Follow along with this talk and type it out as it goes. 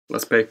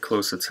Let's pay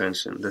close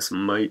attention. This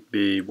might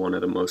be one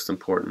of the most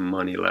important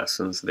money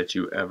lessons that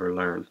you ever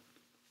learn,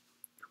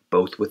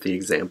 both with the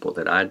example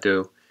that I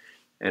do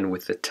and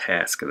with the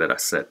task that I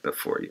set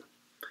before you.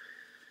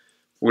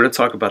 We're going to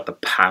talk about the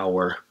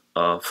power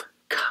of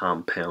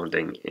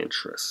compounding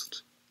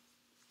interest.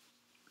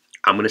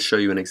 I'm going to show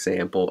you an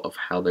example of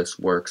how this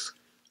works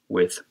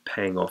with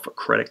paying off a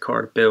credit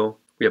card bill.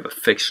 We have a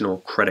fictional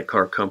credit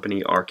card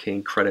company,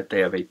 Arcane Credit. They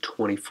have a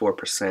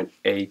 24%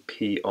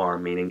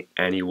 APR, meaning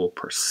annual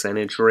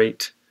percentage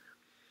rate.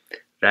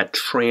 That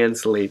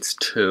translates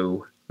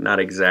to, not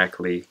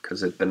exactly,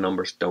 because the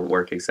numbers don't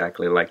work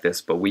exactly like this,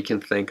 but we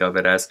can think of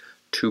it as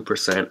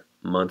 2%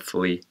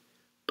 monthly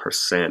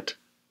percent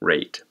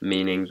rate,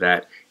 meaning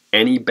that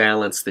any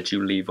balance that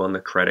you leave on the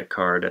credit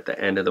card at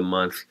the end of the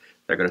month,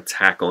 they're going to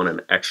tack on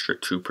an extra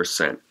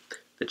 2%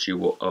 that you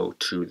will owe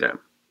to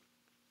them.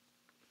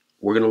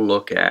 We're going to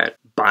look at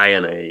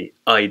buying an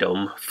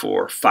item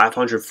for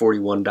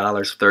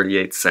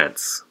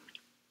 $541.38.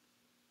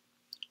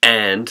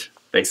 And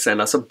they send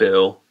us a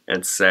bill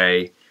and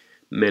say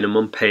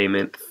minimum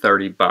payment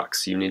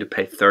 $30. You need to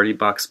pay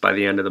 $30 by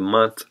the end of the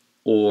month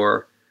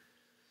or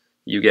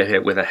you get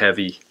hit with a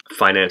heavy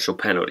financial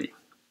penalty.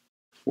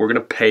 We're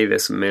going to pay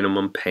this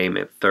minimum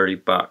payment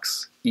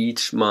 $30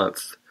 each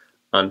month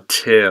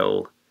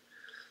until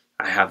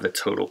I have the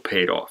total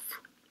paid off.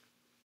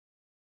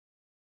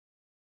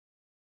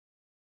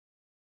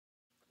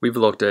 We've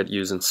looked at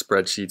using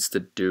spreadsheets to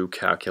do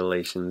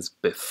calculations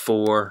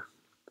before.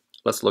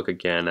 Let's look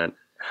again at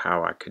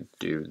how I could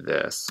do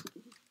this.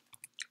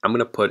 I'm going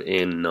to put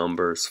in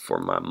numbers for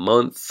my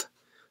month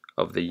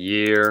of the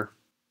year.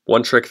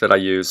 One trick that I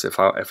use, if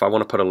I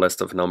want to put a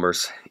list of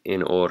numbers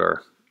in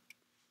order,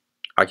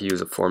 I can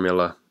use a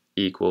formula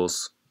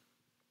equals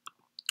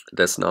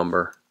this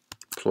number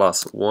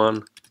plus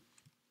 1.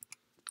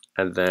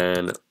 And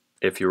then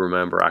if you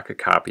remember, I could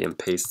copy and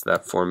paste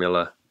that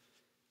formula,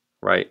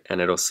 right? And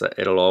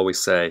it'll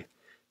always say,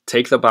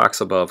 take the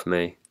box above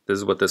me. This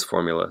is what this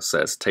formula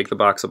says. Take the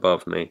box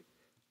above me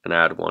and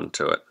add 1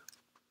 to it.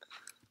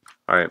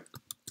 All right,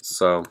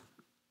 so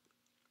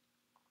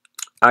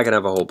I can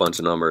have a whole bunch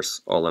of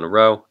numbers all in a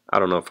row. I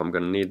don't know if I'm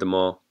going to need them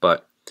all,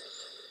 but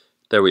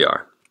there we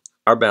are.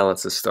 Our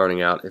balance is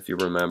starting out, if you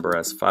remember,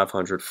 as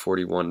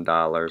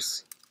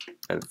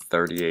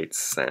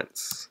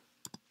 $541.38.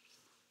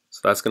 So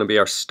that's going to be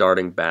our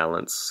starting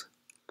balance.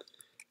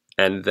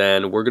 And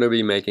then we're going to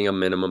be making a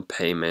minimum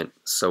payment,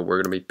 so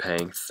we're going to be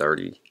paying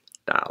 $30.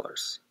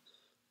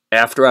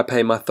 After I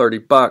pay my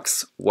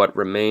 $30, what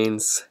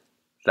remains?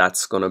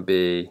 That's going to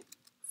be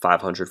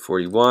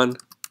 541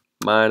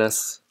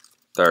 minus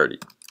 30.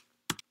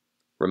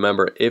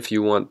 Remember, if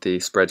you want the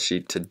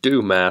spreadsheet to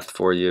do math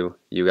for you,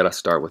 you got to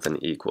start with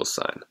an equal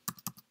sign.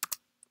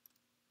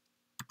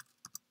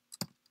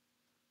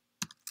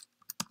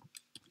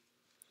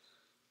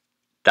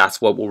 That's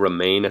what will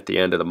remain at the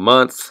end of the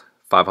month,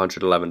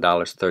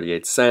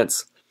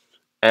 $511.38.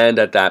 And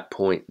at that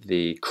point,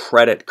 the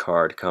credit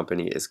card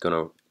company is going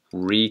to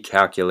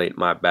recalculate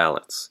my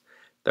balance.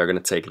 They're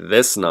going to take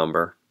this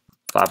number,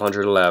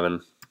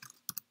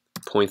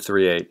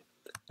 511.38,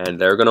 and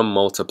they're going to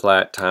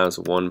multiply it times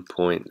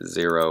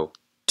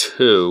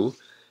 1.02.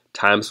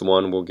 Times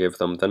 1 will give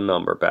them the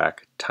number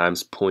back.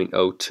 Times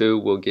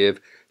 0.02 will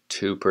give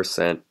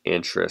 2%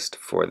 interest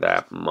for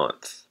that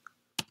month.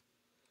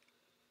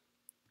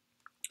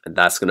 And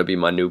that's going to be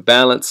my new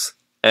balance,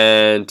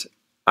 and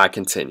I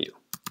continue.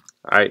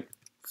 All right,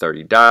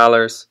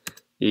 $30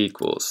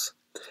 equals.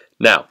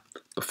 Now,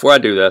 before I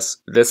do this,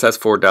 this has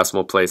 4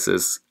 decimal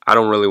places. I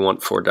don't really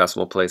want 4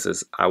 decimal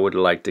places. I would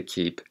like to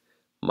keep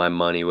my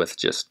money with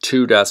just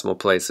 2 decimal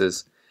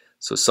places.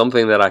 So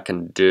something that I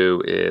can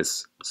do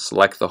is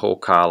select the whole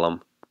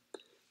column,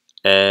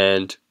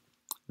 and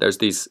there's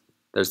these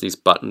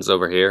buttons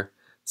over here,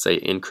 say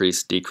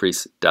increase,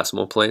 decrease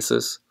decimal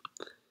places.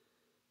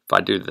 If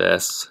I do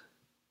this,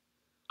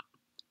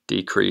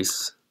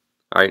 decrease,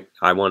 all right,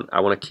 I want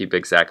to keep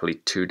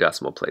exactly 2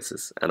 decimal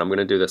places, and I'm going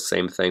to do the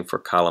same thing for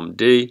column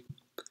D.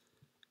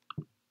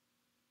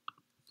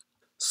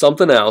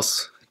 Something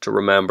else to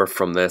remember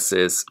from this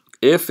is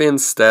if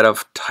instead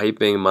of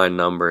typing my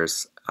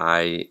numbers,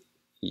 I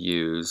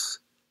use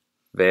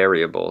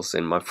variables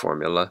in my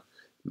formula,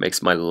 it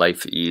makes my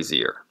life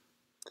easier.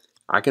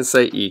 I can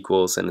say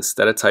equals, and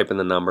instead of typing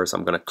the numbers,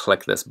 I'm going to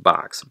click this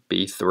box,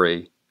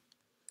 B3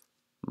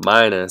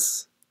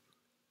 minus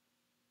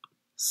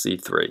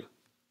C3.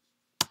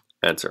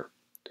 Enter.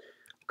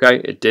 Okay,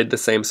 it did the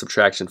same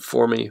subtraction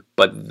for me,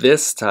 but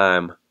this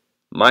time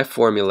my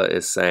formula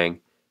is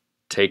saying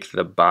take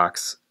the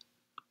box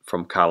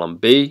from column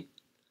B,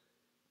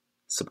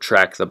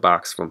 subtract the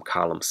box from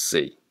column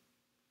C.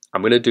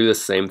 I'm going to do the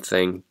same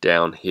thing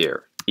down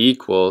here.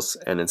 Equals,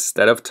 and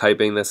instead of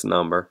typing this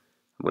number,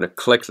 I'm going to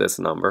click this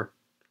number,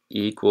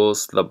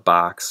 equals the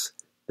box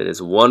that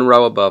is 1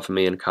 row above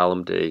me in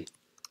column D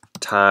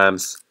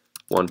times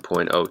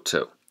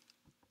 1.02.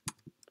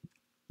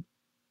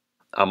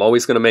 I'm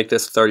always going to make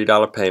this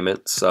 $30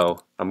 payment,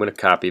 so I'm going to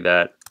copy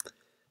that,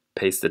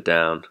 paste it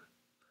down.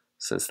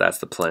 since that's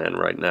the plan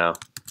right now.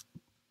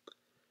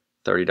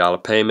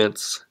 $30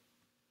 payments,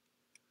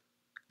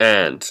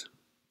 and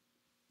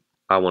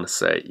I want to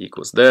say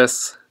equals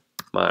this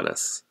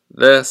minus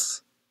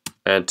this,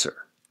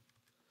 enter,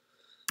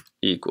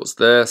 equals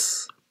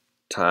this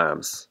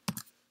times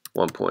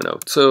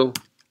 1.02,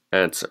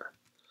 enter,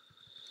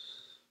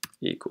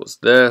 equals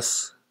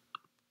this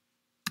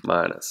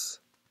minus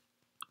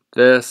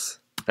this,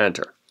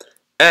 enter.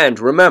 And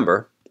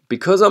remember,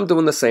 because I'm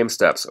doing the same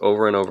steps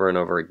over and over and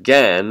over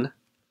again,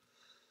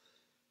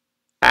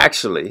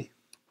 actually,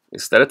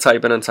 instead of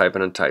typing and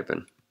typing and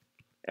typing,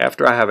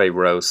 after I have a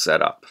row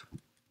set up,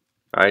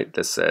 right,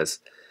 this says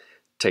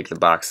take the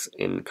box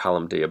in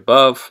column D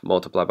above,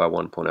 multiply by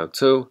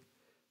 1.02.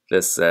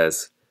 This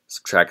says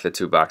subtract the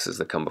two boxes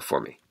that come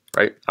before me,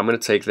 right? I'm going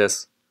to take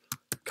this,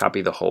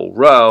 copy the whole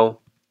row,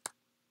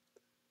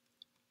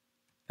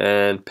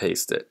 and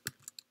paste it.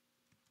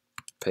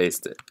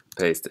 Paste it,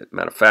 paste it.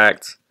 Matter of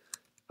fact,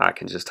 I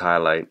can just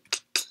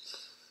highlight a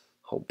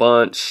whole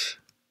bunch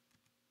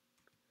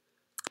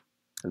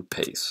and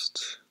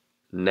paste.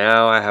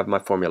 Now I have my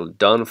formula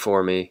done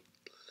for me,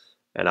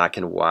 and I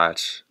can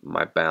watch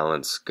my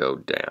balance go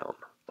down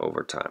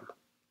over time.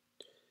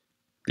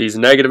 These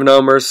negative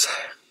numbers,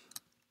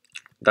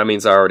 that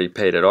means I already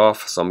paid it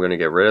off, so I'm going to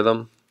get rid of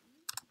them.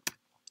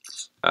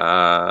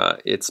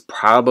 It's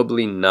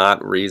probably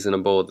not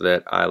reasonable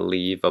that I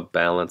leave a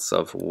balance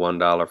of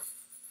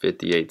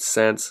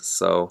 $1.58,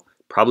 so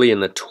probably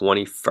in the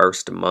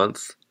 21st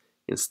month,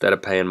 instead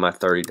of paying my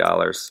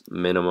 $30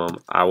 minimum,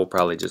 I will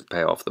probably just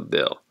pay off the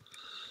bill.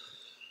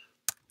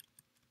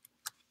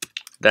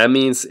 That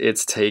means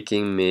it's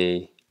taking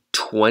me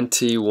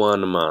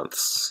 21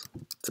 months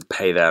to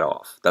pay that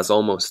off. That's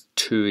almost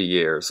 2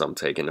 years I'm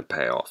taking to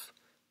pay off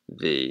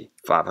the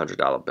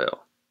 $500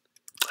 bill.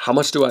 How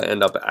much do I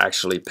end up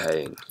actually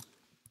paying?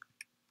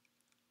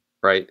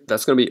 Right,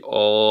 that's going to be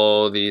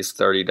all these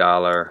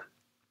 $30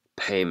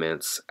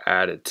 payments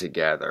added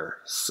together.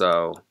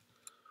 So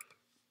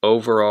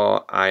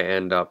overall, I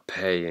end up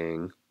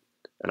paying,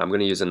 and I'm going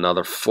to use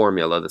another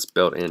formula that's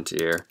built into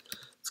here.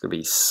 It's going to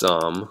be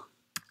sum.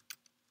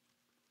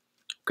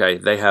 Okay,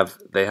 they have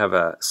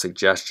a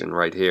suggestion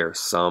right here,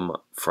 sum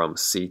from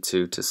C2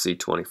 to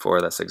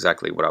C24. That's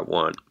exactly what I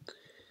want.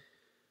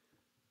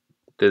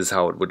 This is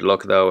how it would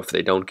look though if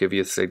they don't give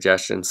you a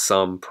suggestion.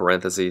 Sum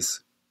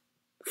parentheses,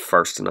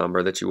 first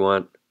number that you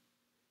want.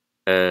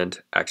 And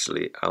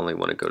actually, I only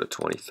want to go to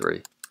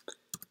 23.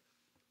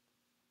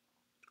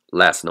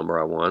 Last number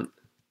I want.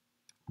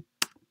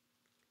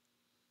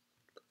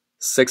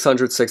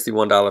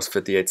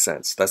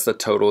 $661.58. That's the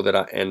total that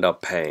I end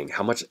up paying.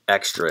 How much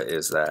extra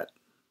is that?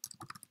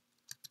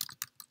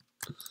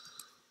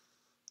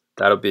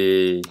 That'll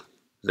be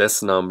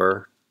this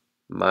number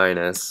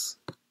minus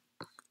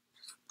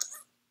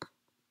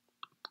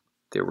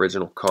the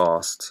original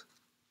cost.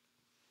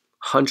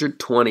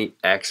 $120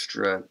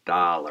 extra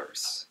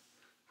dollars.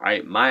 All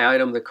right, my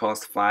item that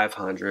cost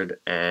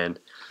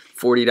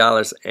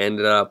 $540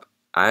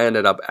 I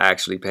ended up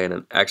actually paying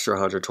an extra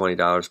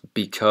 $120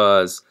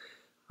 because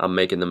I'm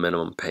making the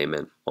minimum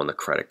payment on the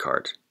credit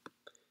card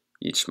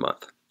each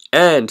month.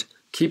 And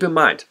keep in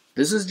mind,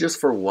 this is just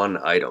for one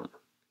item.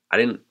 I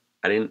didn't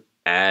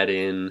add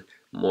in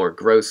more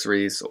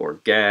groceries or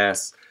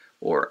gas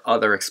or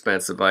other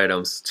expensive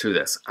items to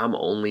this. I'm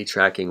only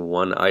tracking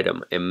one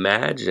item.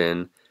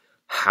 Imagine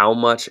how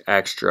much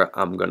extra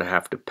I'm going to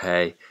have to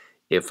pay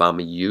if I'm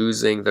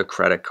using the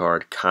credit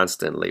card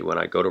constantly when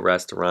I go to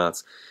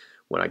restaurants,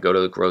 when I go to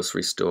the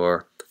grocery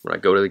store, when I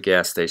go to the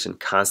gas station,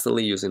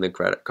 constantly using the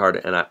credit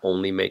card, and I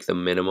only make the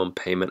minimum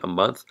payment a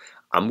month.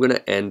 I'm going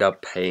to end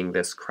up paying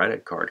this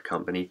credit card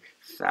company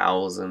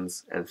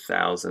thousands and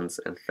thousands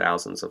and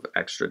thousands of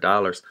extra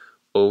dollars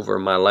over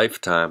my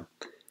lifetime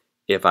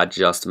if I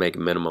just make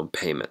minimum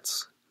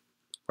payments,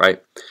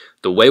 right?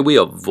 The way we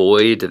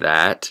avoid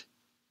that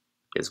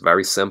is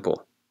very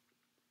simple.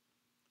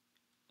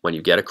 When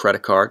you get a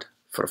credit card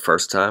for the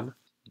first time,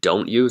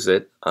 don't use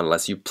it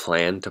unless you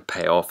plan to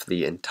pay off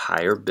the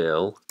entire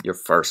bill your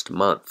first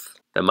month.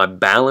 Then my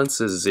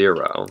balance is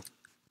zero,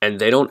 and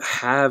they don't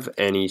have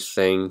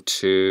anything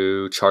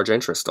to charge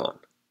interest on.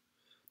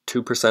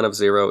 2% of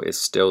zero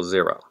is still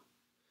zero.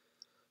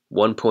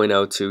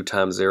 1.02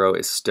 times zero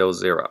is still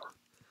zero.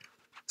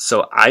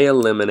 So I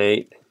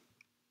eliminate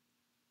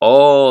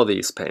all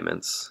these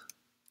payments.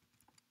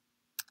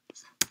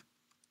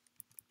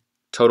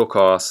 Total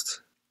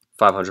cost,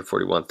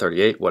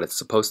 $541.38. What it's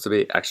supposed to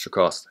be, extra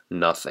cost,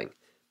 nothing.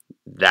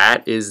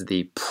 That is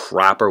the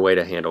proper way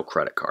to handle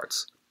credit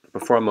cards.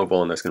 Before I move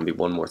on, there's going to be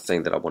one more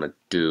thing that I want to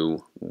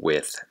do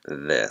with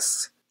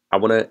this. I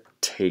want to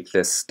take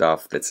this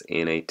stuff that's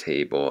in a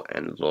table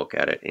and look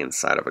at it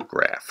inside of a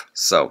graph.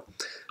 So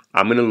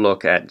I'm going to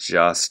look at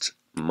just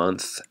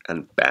month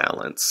and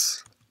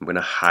balance. I'm going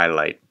to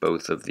highlight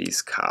both of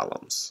these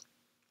columns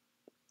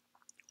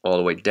all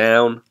the way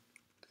down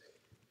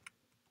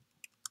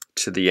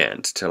to the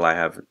end till I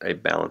have a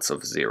balance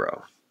of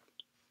zero.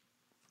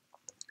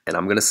 And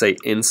I'm going to say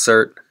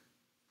insert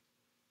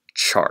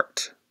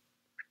chart.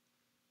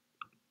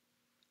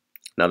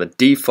 Now the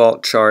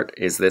default chart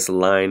is this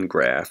line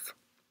graph.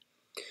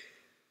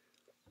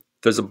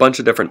 There's a bunch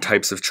of different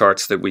types of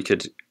charts that we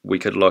could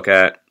look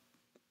at,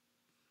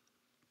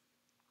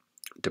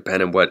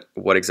 depending what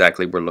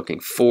exactly we're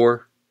looking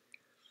for.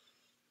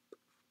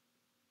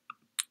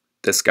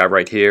 This guy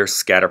right here,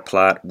 scatter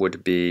plot,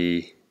 would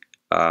be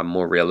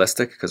more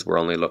realistic because we're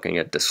only looking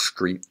at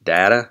discrete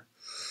data.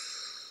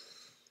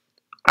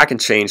 I can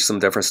change some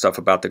different stuff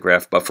about the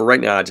graph, but for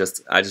right now, I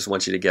just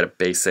want you to get a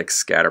basic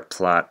scatter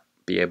plot,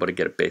 be able to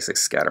get a basic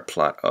scatter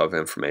plot of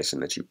information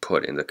that you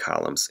put in the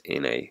columns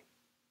in a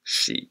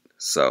sheet.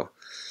 So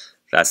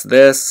that's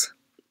this.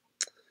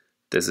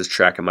 This is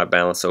tracking my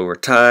balance over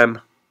time.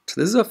 So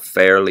this is a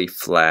fairly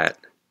flat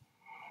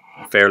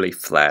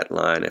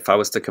line. If I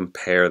was to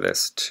compare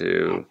this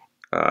to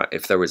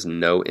if there was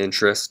no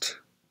interest,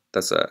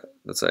 that's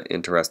an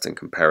interesting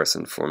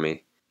comparison for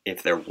me.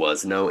 If there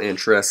was no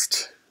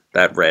interest,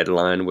 that red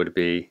line would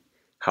be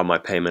how my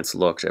payments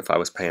looked if I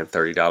was paying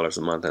 $30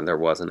 a month and there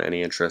wasn't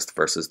any interest,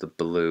 versus the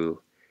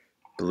blue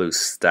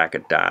stack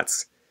of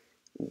dots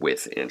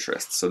with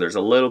interest. So there's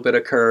a little bit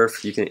of curve.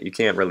 You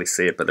can't really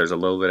see it, but there's a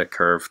little bit of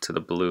curve to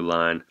the blue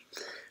line,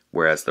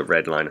 whereas the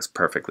red line is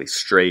perfectly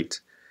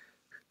straight.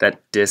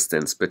 That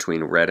distance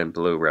between red and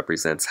blue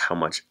represents how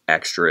much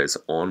extra is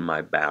on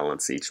my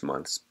balance each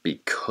month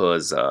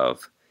because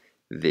of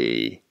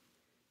the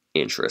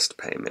interest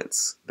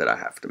payments that I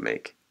have to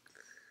make.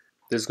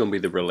 This is going to be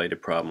the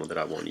related problem that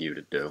I want you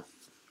to do.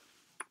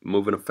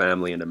 Moving a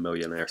family into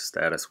millionaire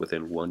status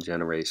within one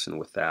generation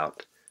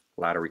without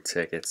lottery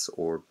tickets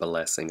or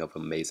blessing of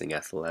amazing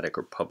athletic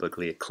or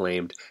publicly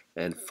acclaimed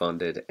and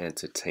funded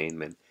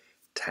entertainment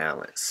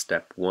talent.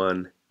 Step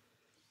 1,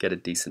 get a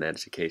decent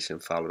education,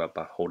 followed up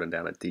by holding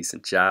down a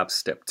decent job.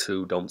 Step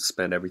 2, don't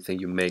spend everything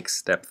you make.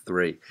 Step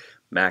 3,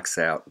 max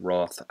out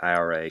Roth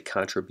IRA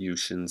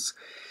contributions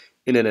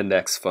in an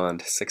index fund,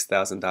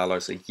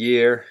 $6,000 a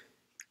year.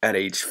 At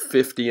age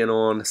 50 and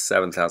on,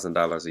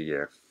 $7,000 a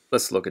year.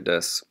 Let's look at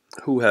this.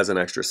 Who has an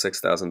extra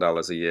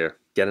 $6,000 a year?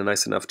 Get a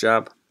nice enough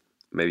job.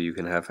 Maybe you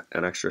can have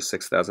an extra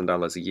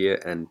 $6,000 a year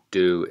and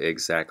do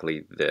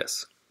exactly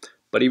this.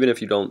 But even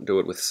if you don't do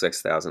it with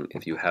 $6,000,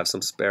 if you have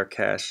some spare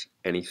cash,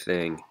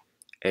 anything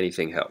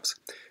helps.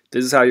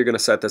 This is how you're going to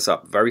set this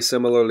up. Very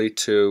similarly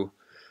to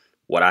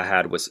what I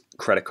had was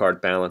credit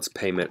card balance,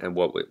 payment, and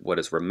what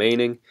is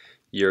remaining.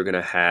 You're going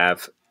to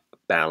have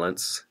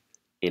balance,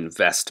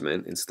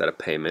 investment instead of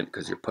payment,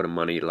 because you're putting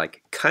money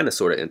like kind of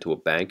sort of into a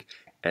bank,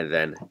 and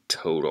then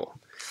total.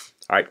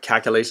 All right,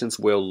 calculations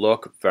will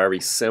look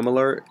very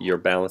similar. Your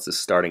balance is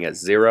starting at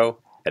 0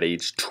 at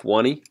age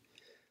 20.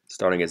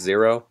 Starting at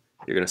 0,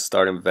 you're going to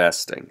start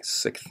investing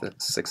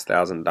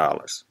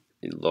 $6,000.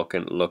 You look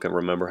and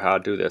remember how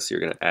to do this. You're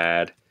going to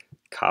add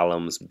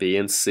columns B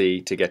and C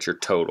to get your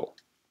total.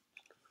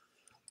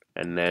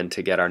 And then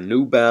to get our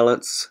new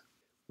balance,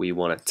 we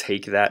want to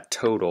take that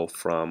total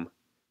from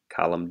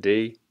column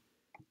D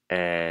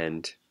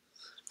and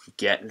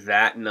get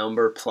that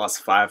number plus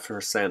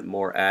 5%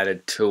 more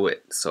added to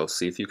it. So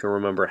see if you can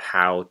remember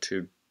how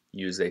to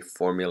use a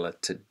formula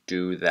to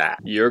do that.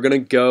 You're going to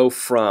go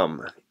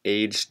from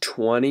age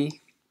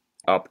 20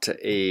 up to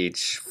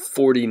age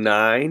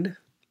 49,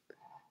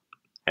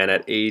 and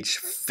at age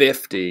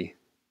 50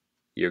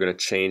 you're going to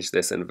change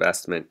this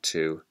investment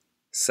to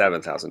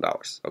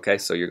 $7,000. Okay,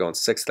 so you're going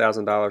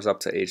 $6,000 up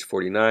to age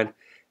 49,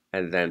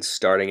 and then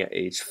starting at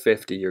age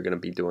 50 you're going to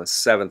be doing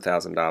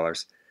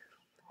 $7,000,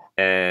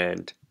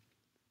 and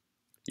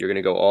you're going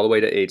to go all the way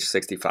to age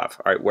 65.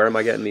 All right, where am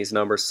I getting these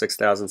numbers?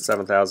 6,000,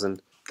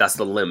 7,000. That's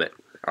the limit.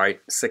 All right,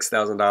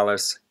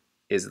 $6,000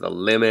 is the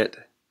limit.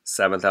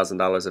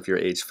 $7,000 if you're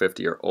age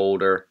 50 or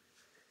older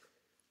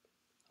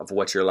of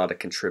what you're allowed to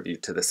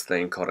contribute to this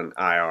thing called an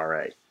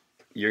IRA.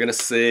 You're going to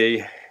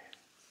see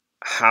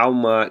how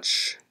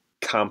much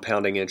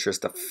compounding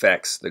interest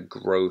affects the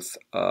growth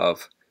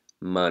of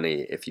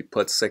money. If you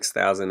put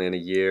 $6,000 in a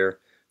year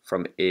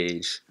from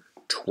age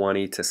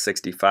 20 to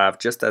 65,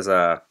 just as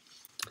a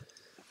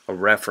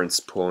reference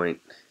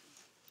point,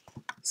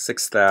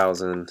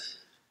 6,000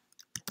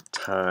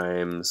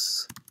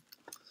 times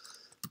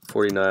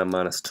 49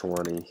 minus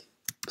 20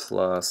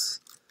 plus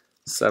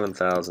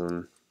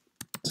 7,000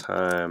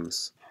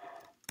 times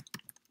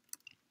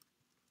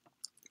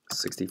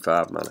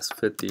 65 minus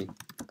 50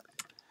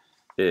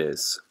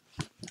 is,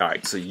 all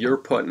right, so you're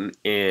putting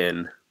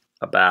in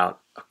about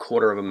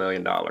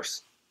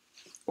 $250,000,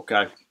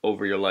 okay,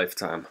 over your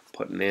lifetime,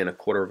 putting in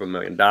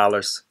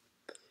 $250,000,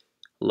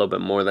 a little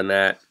bit more than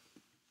that.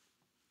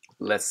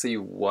 Let's see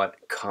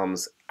what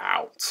comes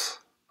out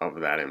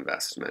of that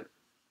investment.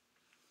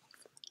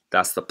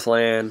 That's the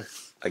plan.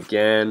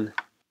 Again,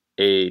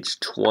 age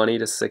 20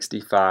 to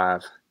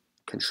 65,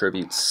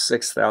 contribute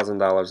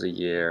 $6,000 a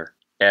year.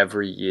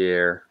 Every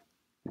year,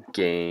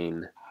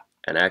 gain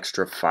an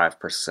extra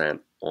 5%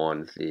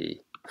 on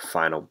the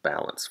final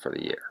balance for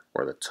the year,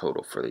 or the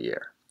total for the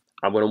year.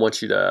 I'm going to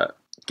want you to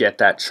get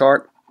that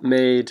chart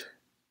made.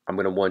 I'm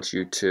going to want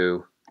you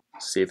to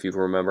see if you can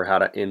remember how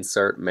to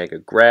insert, make a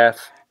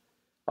graph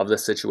of the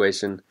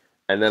situation,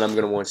 And then I'm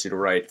going to want you to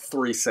write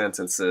 3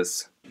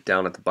 sentences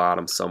down at the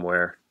bottom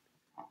somewhere.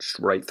 Just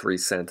write 3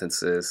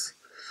 sentences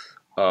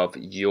of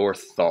your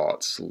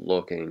thoughts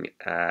looking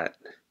at.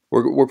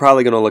 We're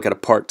probably going to look at a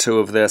part 2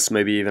 of this,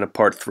 maybe even a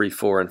part 3,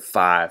 4, and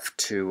 5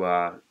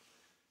 to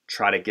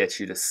try to get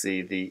you to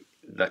see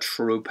the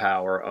true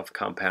power of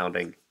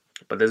compounding.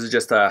 But this is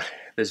just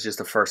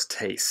a first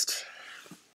taste.